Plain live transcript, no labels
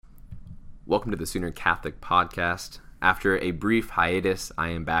Welcome to the Sooner Catholic Podcast. After a brief hiatus,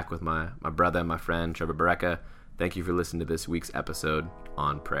 I am back with my brother and my friend, Trevor Barreca. Thank you for listening to this week's episode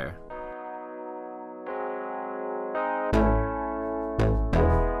on prayer.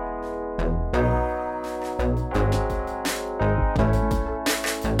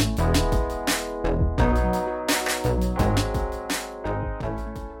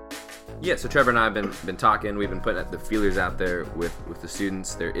 Yeah, so Trevor and I have been talking. We've been putting the feelers out there with the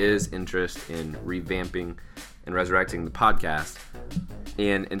students. There is interest in revamping and resurrecting the podcast.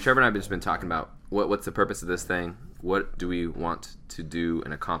 And Trevor and I have just been talking about what's the purpose of this thing? What do we want to do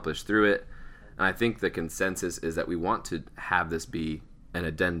and accomplish through it? And I think the consensus is that we want to have this be an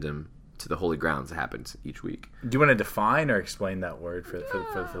addendum to the Holy Grounds that happens each week. Do you want to define or explain that word for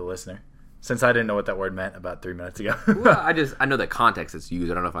the listener? Since I didn't know what that word meant about 3 minutes ago. Well, I know the context it's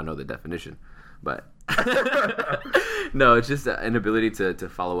used. I don't know if I know the definition, but no, it's just an ability to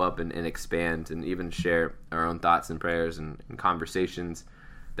follow up and expand and even share our own thoughts and prayers and conversations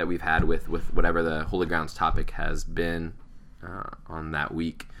that we've had with whatever the Holy Grounds topic has been on that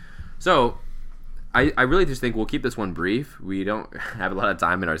week. So I really just think we'll keep this one brief. We don't have a lot of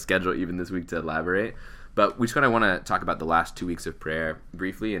time in our schedule even this week to elaborate. But we just kind of want to talk about the last 2 weeks of prayer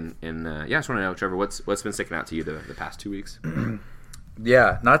briefly, and I just want to know, Trevor, what's been sticking out to you the past 2 weeks?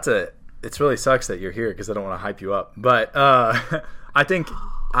 Yeah, it really sucks that you're here because I don't want to hype you up. But I think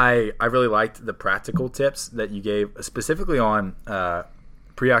I really liked the practical tips that you gave, specifically on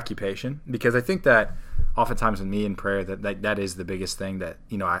preoccupation, because I think that oftentimes with me in prayer, that is the biggest thing that,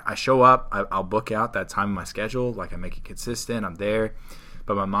 I show up, I'll book out that time in my schedule, like I make it consistent, I'm there.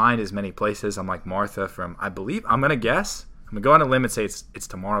 But my mind is many places. I'm like Martha from, I'm going to go on a limb and say it's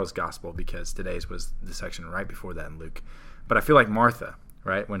tomorrow's gospel because today's was the section right before that in Luke. But I feel like Martha,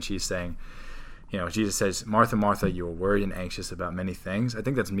 right? When she's saying, Jesus says, Martha, Martha, you are worried and anxious about many things. I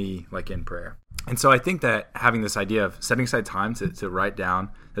think that's me, like in prayer. And so I think that having this idea of setting aside time to write down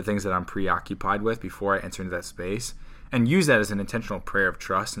the things that I'm preoccupied with before I enter into that space and use that as an intentional prayer of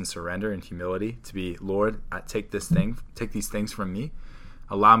trust and surrender and humility to be, Lord, take these things from me.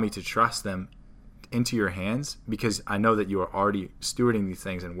 Allow me to trust them into your hands because I know that you are already stewarding these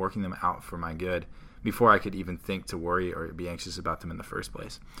things and working them out for my good before I could even think to worry or be anxious about them in the first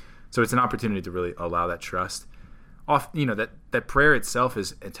place. So it's an opportunity to really allow that trust. That prayer itself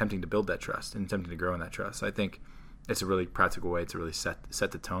is attempting to build that trust and attempting to grow in that trust. So I think it's a really practical way to really set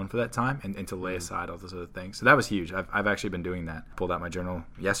the tone for that time and to lay aside all those other things. So that was huge. I've actually been doing that. Pulled out my journal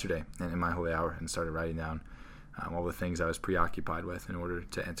yesterday in my holy hour and started writing down all the things I was preoccupied with in order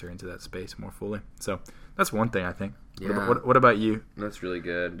to enter into that space more fully. So that's one thing I think. Yeah. What about you? That's really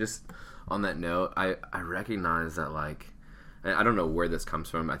good. Just on that note, I recognize that, I don't know where this comes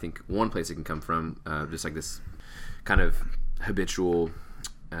from. I think one place it can come from, just like this kind of habitual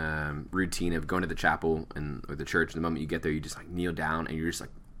routine of going to the chapel or the church. The moment you get there, you just kneel down and you're just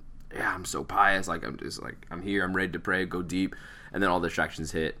yeah, I'm so pious. I'm here. I'm ready to pray, go deep. And then all the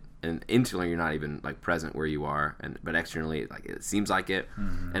distractions hit. And internally, you're not even present where you are, but externally, it seems like it.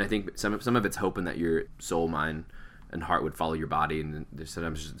 Mm-hmm. And I think some of it's hoping that your soul, mind, and heart would follow your body, and there's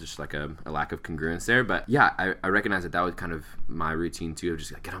sometimes just a lack of congruence there. But yeah, I recognize that was kind of my routine too, of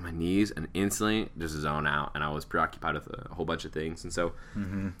just get on my knees and instantly just zone out, and I was preoccupied with a whole bunch of things. And so,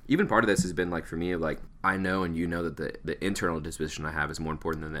 even part of this has been for me, I know and you know that the internal disposition I have is more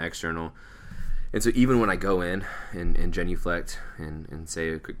important than the external. And so even when I go in and genuflect and say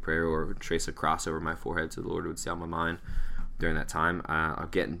a quick prayer or trace a cross over my forehead so the Lord would stay on my mind during that time,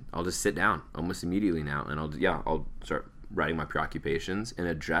 I'll just sit down almost immediately now, and I'll start writing my preoccupations and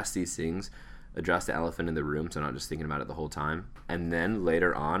address these things, address the elephant in the room so I'm not just thinking about it the whole time. And then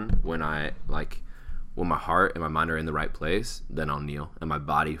later on, when when my heart and my mind are in the right place, then I'll kneel and my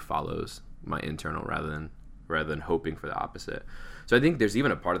body follows my internal rather than hoping for the opposite. So I think there's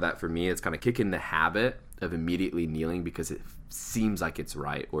even a part of that for me. It's kind of kicking the habit of immediately kneeling because it seems like it's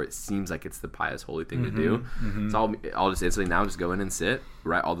right or it seems like it's the pious, holy thing to do. Mm-hmm. So I'll just instantly now just go in and sit,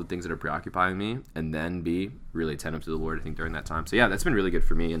 write all the things that are preoccupying me, and then be really attentive to the Lord, I think, during that time. So yeah, that's been really good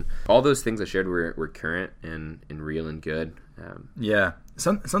for me. And all those things I shared were current and real and good. Yeah.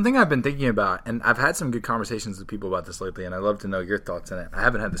 Something I've been thinking about, and I've had some good conversations with people about this lately, and I'd love to know your thoughts on it. I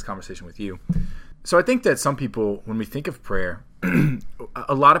haven't had this conversation with you. So I think that some people, when we think of prayer,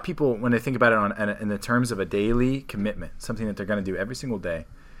 a lot of people, when they think about it in the terms of a daily commitment, something that they're going to do every single day,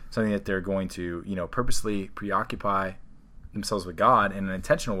 something that they're going to, purposely preoccupy themselves with God in an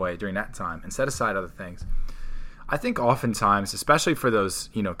intentional way during that time and set aside other things. I think oftentimes, especially for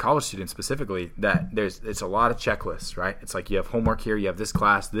those, college students specifically, that it's a lot of checklists, right? It's like you have homework here, you have this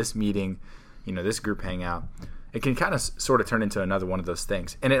class, this meeting, this group hangout. it can kind of sort of turn into another one of those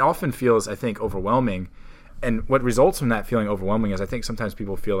things. And it often feels, I think, overwhelming. And what results from that feeling overwhelming is I think sometimes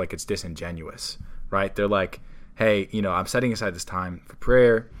people feel like it's disingenuous, right? They're like, hey, I'm setting aside this time for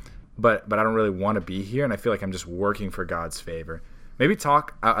prayer, but I don't really want to be here. And I feel like I'm just working for God's favor. Maybe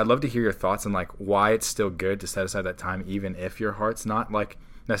I'd love to hear your thoughts on like why it's still good to set aside that time, even if your heart's not like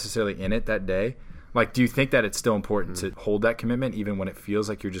necessarily in it that day. Like, do you think that it's still important to hold that commitment even when it feels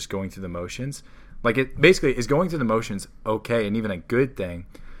like you're just going through the motions? Like, it basically is going through the motions okay and even a good thing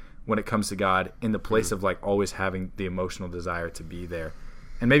when it comes to God in the place of like always having the emotional desire to be there.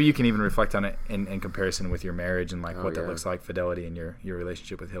 And maybe you can even reflect on it in comparison with your marriage and like what that looks like, fidelity in your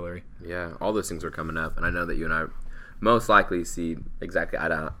relationship with Hillary. Yeah, all those things are coming up, and I know that you and I most likely see exactly eye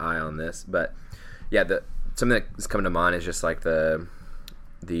to eye on this. But yeah, something that's coming to mind is just like the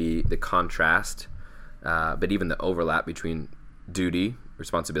contrast, but even the overlap between duty,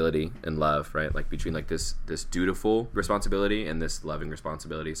 responsibility, and love, right? Like between like this dutiful responsibility and this loving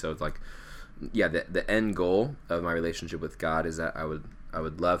responsibility. So it's like, yeah, the end goal of my relationship with God is that I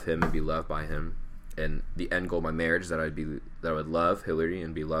would love Him and be loved by Him, and the end goal of my marriage is that I would love Hillary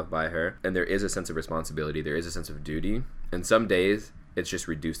and be loved by her. And there is a sense of responsibility, there is a sense of duty, and some days it's just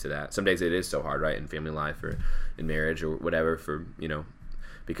reduced to that. Some days it is so hard, right, in family life or in marriage or whatever, for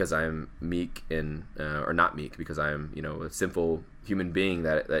because I am meek or not meek, because I am a sinful human being,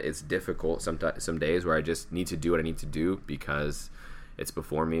 that it's difficult some days where I just need to do what I need to do because it's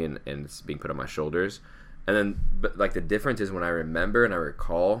before me and it's being put on my shoulders. And then, but like the difference is when I remember and I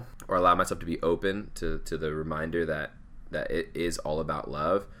recall or allow myself to be open to the reminder that it is all about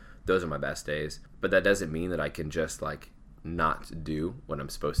love. Those are my best days. But that doesn't mean that I can just like not do what I'm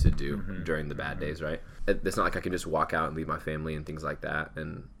supposed to do during the bad days, right? It's not like I can just walk out and leave my family and things like that.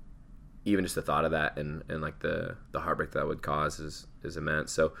 And even just the thought of that and like the heartbreak that would cause is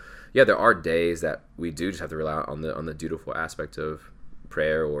immense. So yeah, there are days that we do just have to rely on the dutiful aspect of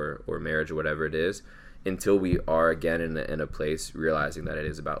prayer or marriage or whatever it is, until we are again in a place realizing that it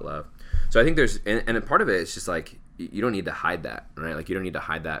is about love. So I think there's and a part of it is just like, you don't need to hide that, right? Like, you don't need to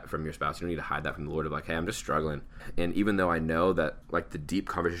hide that from your spouse. You don't need to hide that from the Lord of like, hey, I'm just struggling. And even though I know that like the deep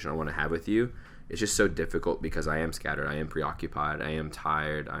conversation I want to have with you, it's just so difficult because I am scattered, I am preoccupied, I am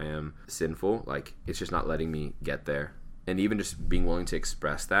tired, I am sinful. Like, it's just not letting me get there. And even just being willing to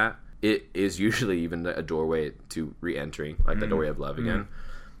express that, it is usually even a doorway to re-entering, like the doorway of love again.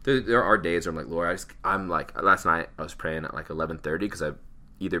 There are days where I'm like, Lord, I'm like, last night I was praying at like 11:30 because I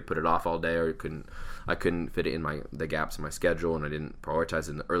either put it off all day or I couldn't fit it in the gaps in my schedule, and I didn't prioritize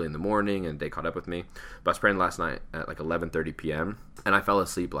it early in the morning, and they caught up with me. But I was praying last night at like 11:30 p.m. and I fell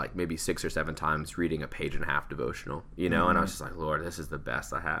asleep like maybe 6 or 7 times reading a page and a half devotional, and I was just like, Lord, this is the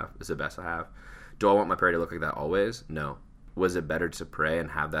best I have. This is the best I have. Do I want my prayer to look like that always? No. Was it better to pray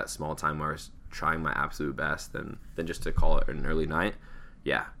and have that small time where I was trying my absolute best than just to call it an early night?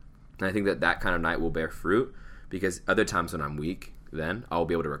 Yeah. And I think that kind of night will bear fruit, because other times when I'm weak, then I'll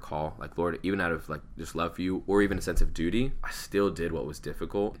be able to recall, like, Lord, even out of like just love for you or even a sense of duty, I still did what was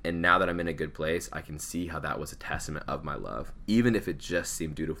difficult. And now that I'm in a good place, I can see how that was a testament of my love. Even if it just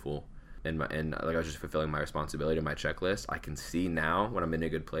seemed dutiful and like I was just fulfilling my responsibility to my checklist, I can see now when I'm in a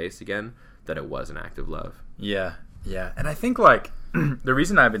good place again that it was an act of love. Yeah. And I think like the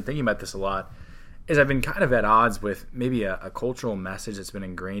reason I've been thinking about this a lot is I've been kind of at odds with maybe a cultural message that's been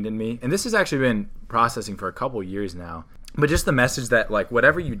ingrained in me. And this has actually been processing for a couple years now. But just the message that like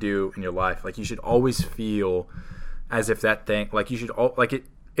whatever you do in your life, like you should always feel as if that thing, like you should like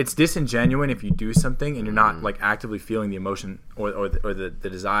it's disingenuous if you do something and you're not like actively feeling the emotion or the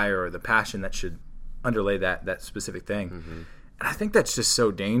desire or the passion that should underlay that specific thing. And I think that's just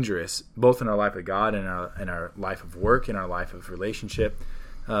so dangerous, both in our life with God and in our life of work, in our life of relationship,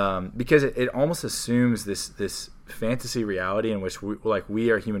 because it almost assumes this fantasy reality in which we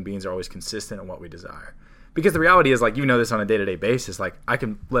are human beings are always consistent in what we desire. Because the reality is, like, this on a day-to-day basis. Like, I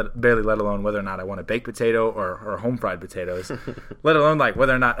can barely let alone whether or not I want a baked potato or home fried potatoes, let alone like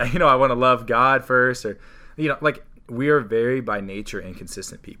whether or not I want to love God first, or like we are very by nature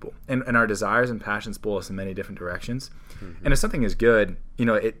inconsistent people, and our desires and passions pull us in many different directions. And if something is good,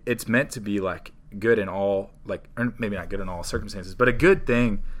 it's meant to be like good in all, like, or maybe not good in all circumstances, but a good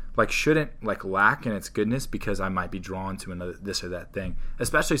thing like shouldn't like lack in its goodness because I might be drawn to another this or that thing,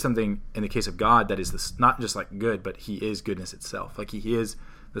 especially something in the case of God that is this not just like good, but He is goodness itself. Like He is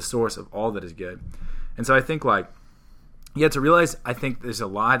the source of all that is good. And so I think like, yeah, to realize, I think there's a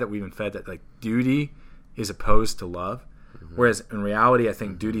lie that we've been fed that like duty is opposed to love, whereas in reality I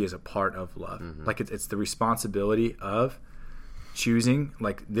think duty is a part of love. Like it's the responsibility of choosing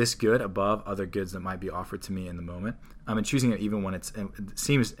like this good above other goods that might be offered to me in the moment. And choosing it even when it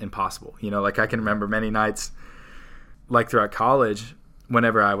seems impossible. Like I can remember many nights like throughout college,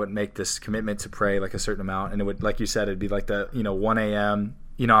 whenever I would make this commitment to pray like a certain amount, and it would, like you said, it'd be like the 1 a.m.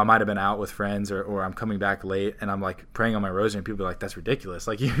 I might have been out with friends or I'm coming back late and I'm like praying on my rosary, and people be like, that's ridiculous.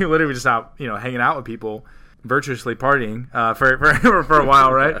 Like you literally just out, hanging out with people, virtuously partying for a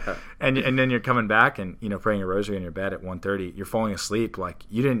while, right? And then you're coming back and praying a rosary in your bed at 1:30. You're falling asleep. Like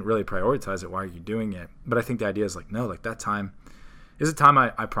you didn't really prioritize it. Why are you doing it? But I think the idea is like, no, like that time is a time I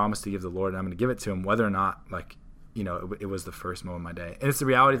promised to give the Lord, and I'm going to give it to Him, whether or not like it was the first moment of my day. And it's the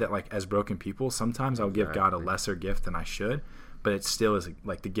reality that like as broken people, sometimes I'll give God a lesser gift than I should. But it still is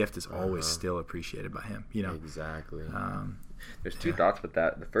like the gift is always still appreciated by Him, Exactly. There's two thoughts with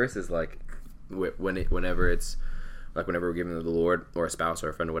that. The first is like whenever it's like whenever we're giving to the Lord or a spouse or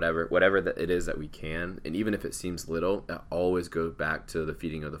a friend or whatever that it is that we can, and even if it seems little, it always goes back to the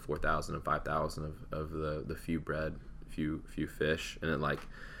feeding of the 4,000 and 5,000 of the few bread, few fish, and then like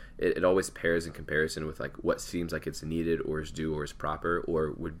it always pairs in comparison with like what seems like it's needed or is due or is proper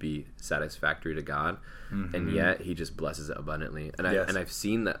or would be satisfactory to God, and yet He just blesses it abundantly. And I've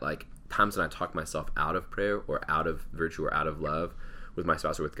seen that like times when I talk myself out of prayer or out of virtue or out of love with my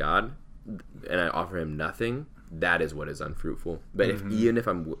spouse or with God, and I offer Him nothing, that is what is unfruitful. But even if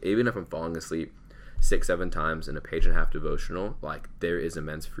I'm falling asleep 6-7 times in a page and a half devotional, like there is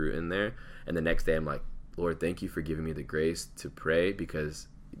immense fruit in there. And the next day I'm like, Lord, thank you for giving me the grace to pray, because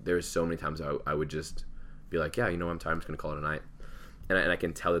there's so many times I would just be like, yeah, I'm tired, I'm just gonna call it a night, and I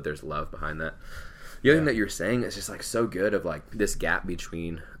can tell that there's love behind that. The other thing that you're saying is just like so good, of like this gap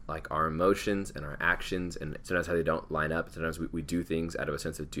between like our emotions and our actions, and sometimes how they don't line up. Sometimes we do things out of a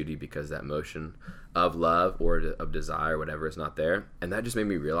sense of duty because that motion of love or of desire or whatever is not there, and that just made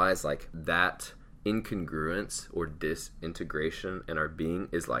me realize like that incongruence or disintegration in our being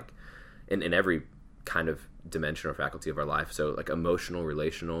is like in every kind of dimension or faculty of our life. So like emotional,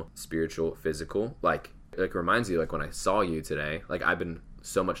 relational, spiritual, physical, like reminds you, like when I saw you today, like I've been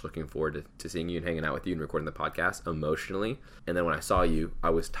so much looking forward to seeing you and hanging out with you and recording the podcast emotionally, and then when I saw you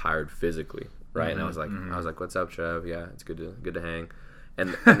I was tired physically, right? And I was like what's up, Trev? Yeah, it's good to hang.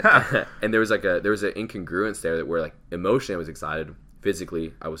 And and there was an incongruence there that where like emotionally I was excited,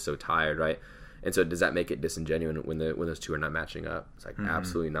 physically I was so tired, right? And so does that make it disingenuous when those two are not matching up? It's like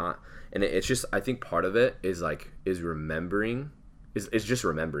absolutely not. And it's just, I think part of it is remembering, is just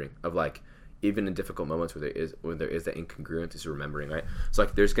remembering of like, even in difficult moments where there is that incongruence, is remembering, right? So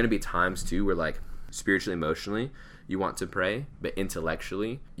like there's going to be times too where like spiritually, emotionally you want to pray, but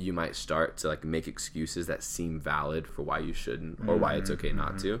intellectually you might start to like make excuses that seem valid for why you shouldn't or why it's okay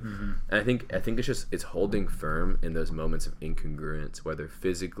not to. And I think it's holding firm in those moments of incongruence, whether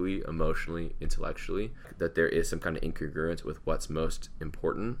physically, emotionally, intellectually, that there is some kind of incongruence with what's most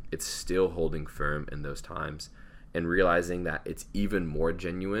important. It's still holding firm in those times and realizing that it's even more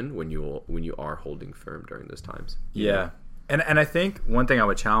genuine when you are holding firm during those times. Yeah. And I think one thing I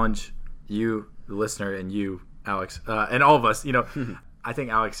would challenge you, the listener, and you, Alex, and all of us, I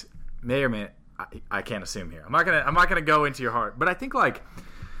think Alex may or may, I can't assume here. I'm not gonna go into your heart, but I think like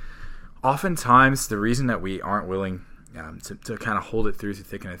oftentimes the reason that we aren't willing to kind of hold it through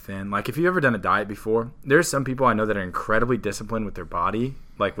thick and thin, like if you've ever done a diet before, there's some people I know that are incredibly disciplined with their body,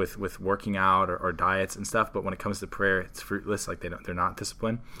 like with working out or diets and stuff, but when it comes to prayer, it's fruitless. Like they're not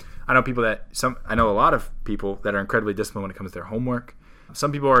disciplined. I know a lot of people that are incredibly disciplined when it comes to their homework.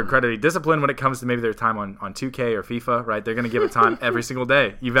 Some people are incredibly disciplined when it comes to maybe their time on 2K or FIFA, right? They're going to give it time every single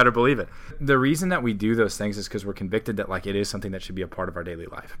day. You better believe it. The reason that we do those things is because we're convicted that like it is something that should be a part of our daily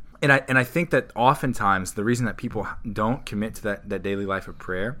life. And I think that oftentimes the reason that people don't commit to that daily life of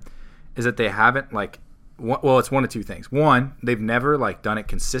prayer is that they haven't like, well, it's one of two things. One, they've never like done it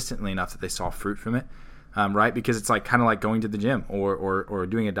consistently enough that they saw fruit from it, right? Because it's like kind of like going to the gym or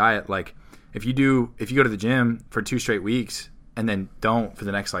doing a diet. Like if you go to the gym for 2 straight weeks and then don't for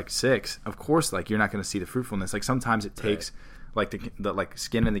the next like 6, of course, like you're not going to see the fruitfulness. Like sometimes it takes like the like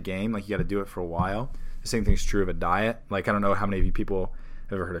skin in the game. Like you got to do it for a while. The same thing's true of a diet. Like I don't know how many of you people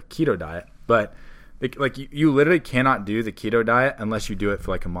have ever heard of keto diet, but like you literally cannot do the keto diet unless you do it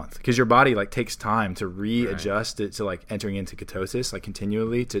for like a month, because your body like takes time to readjust it to like entering into ketosis like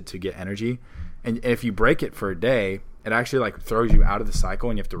continually to get energy. And if you break it for a day, it actually like throws you out of the cycle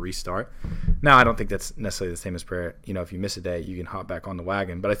and you have to restart. Now, I don't think that's necessarily the same as prayer. If you miss a day, you can hop back on the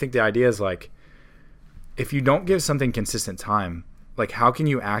wagon. But I think the idea is like, if you don't give something consistent time, like how can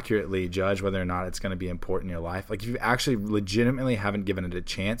you accurately judge whether or not it's going to be important in your life? Like if you actually legitimately haven't given it a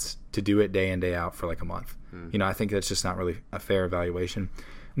chance to do it day in, day out for like a month, I think that's just not really a fair evaluation.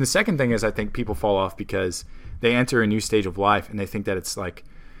 And the second thing is I think people fall off because they enter a new stage of life and they think that it's like,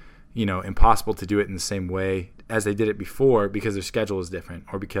 impossible to do it in the same way as they did it before because their schedule is different,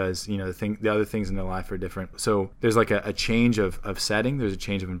 or because the other things in their life are different. So there's like a change of setting, there's a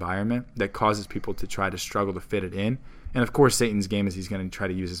change of environment that causes people to try to struggle to fit it in. And of course, Satan's game is he's going to try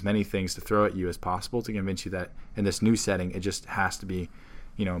to use as many things to throw at you as possible to convince you that in this new setting it just has to be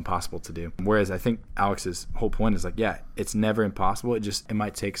impossible to do. Whereas I think Alex's whole point is like, yeah, it's never impossible. It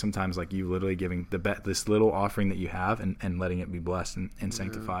might take sometimes like you literally giving this little offering that you have and letting it be blessed and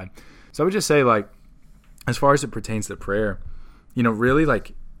sanctified. So I would just say, like, as far as it pertains to prayer, really,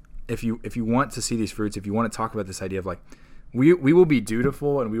 like, if you want to see these fruits, if you want to talk about this idea of like, we will be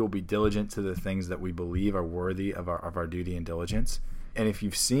dutiful and we will be diligent to the things that we believe are worthy of our duty and diligence. And if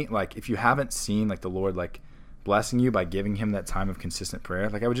you haven't seen like the Lord like blessing you by giving him that time of consistent prayer,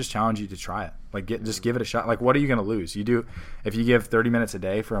 like I would just challenge you to try it. Like just give it a shot. Like, what are you going to lose? If you give 30 minutes a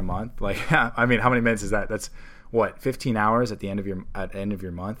day for a month, like, I mean, how many minutes is that? That's what, 15 hours at the end of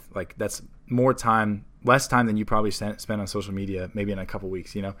your month? Like, that's less time than you probably spend on social media maybe in a couple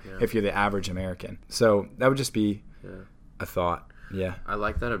weeks, if you're the average American. So that would just be a thought. Yeah. I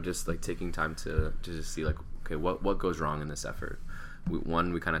like that, of just like taking time to just see like, okay, what goes wrong in this effort? We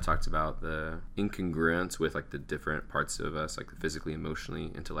kind of talked about the incongruence with like the different parts of us, like physically,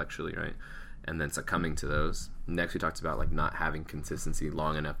 emotionally, intellectually, right? And then succumbing to those. Next, we talked about like not having consistency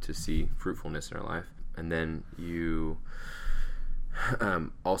long enough to see fruitfulness in our life. And then you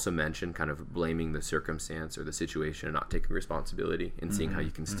also mentioned kind of blaming the circumstance or the situation and not taking responsibility, and seeing how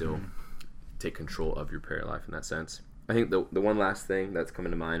you can still take control of your prayer life in that sense. I think the one last thing that's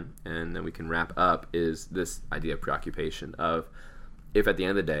coming to mind, and then we can wrap up, is this idea of preoccupation of, if at the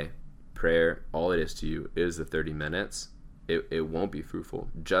end of the day, prayer, all it is to you is the 30 minutes, it won't be fruitful.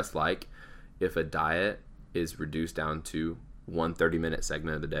 Just like if a diet is reduced down to one 30-minute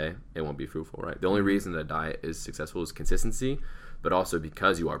segment of the day, it won't be fruitful, right? The only reason that a diet is successful is consistency, but also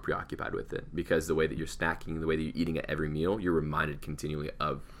because you are preoccupied with it. Because the way that you're snacking, the way that you're eating at every meal, you're reminded continually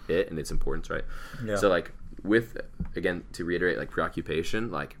of it and its importance, right? Yeah. So like again, to reiterate, like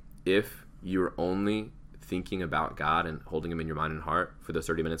preoccupation, like if you're only thinking about God and holding him in your mind and heart for those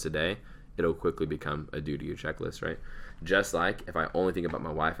 30 minutes a day, it'll quickly become a duty or checklist, right? Just like if I only think about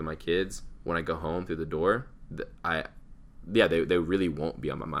my wife and my kids when I go home through the door, they really won't be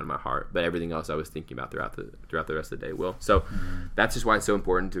on my mind and my heart, but everything else I was thinking about throughout the rest of the day will. So that's just why it's so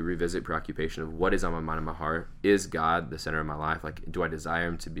important to revisit preoccupation of what is on my mind and my heart. Is God the center of my life? Like, do I desire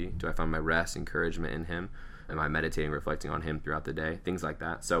him to be? Do I find my rest, encouragement in him? Am I meditating, reflecting on him throughout the day? Things like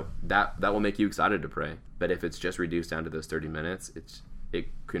that. So that will make you excited to pray. But if it's just reduced down to those 30 minutes, it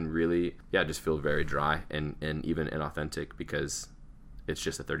can really, just feel very dry and even inauthentic, because it's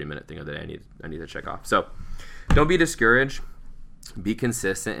just a 30-minute thing of the day I need to check off. So don't be discouraged. Be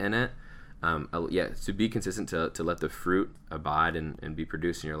consistent in it. To be consistent, to let the fruit abide and be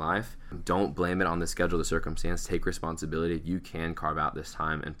produced in your life. Don't blame it on the schedule, the circumstance. Take responsibility. You can carve out this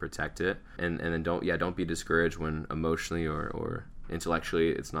time and protect it. And then don't be discouraged when emotionally or intellectually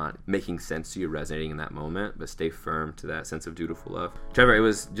it's not making sense to you, resonating in that moment, but stay firm to that sense of dutiful love. Trevor, it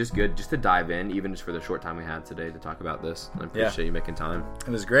was just good just to dive in, even just for the short time we had today to talk about this. I appreciate you making time. It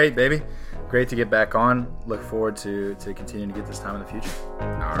was great, baby. Great to get back on. Look forward to continuing to get this time in the future.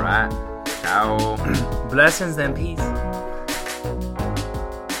 All right. Ciao. Blessings and peace.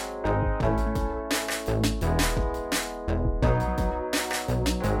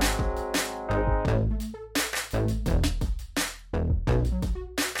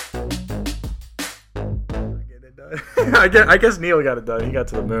 I guess Neil got it done. He got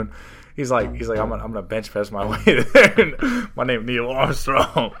to the moon. He's like, I'm gonna bench press my way there. My name Neil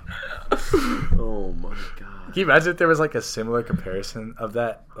Armstrong. Oh my god! Can you imagine if there was like a similar comparison of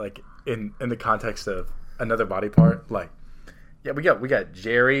that, like in the context of another body part? Like, yeah, we got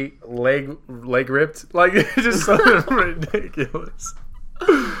Jerry leg ripped. Like, it's just so ridiculous.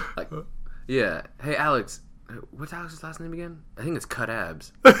 Like, yeah. Hey, Alex. What's Alex's last name again? I think it's Cut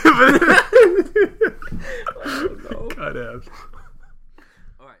Abs. Cut Abs.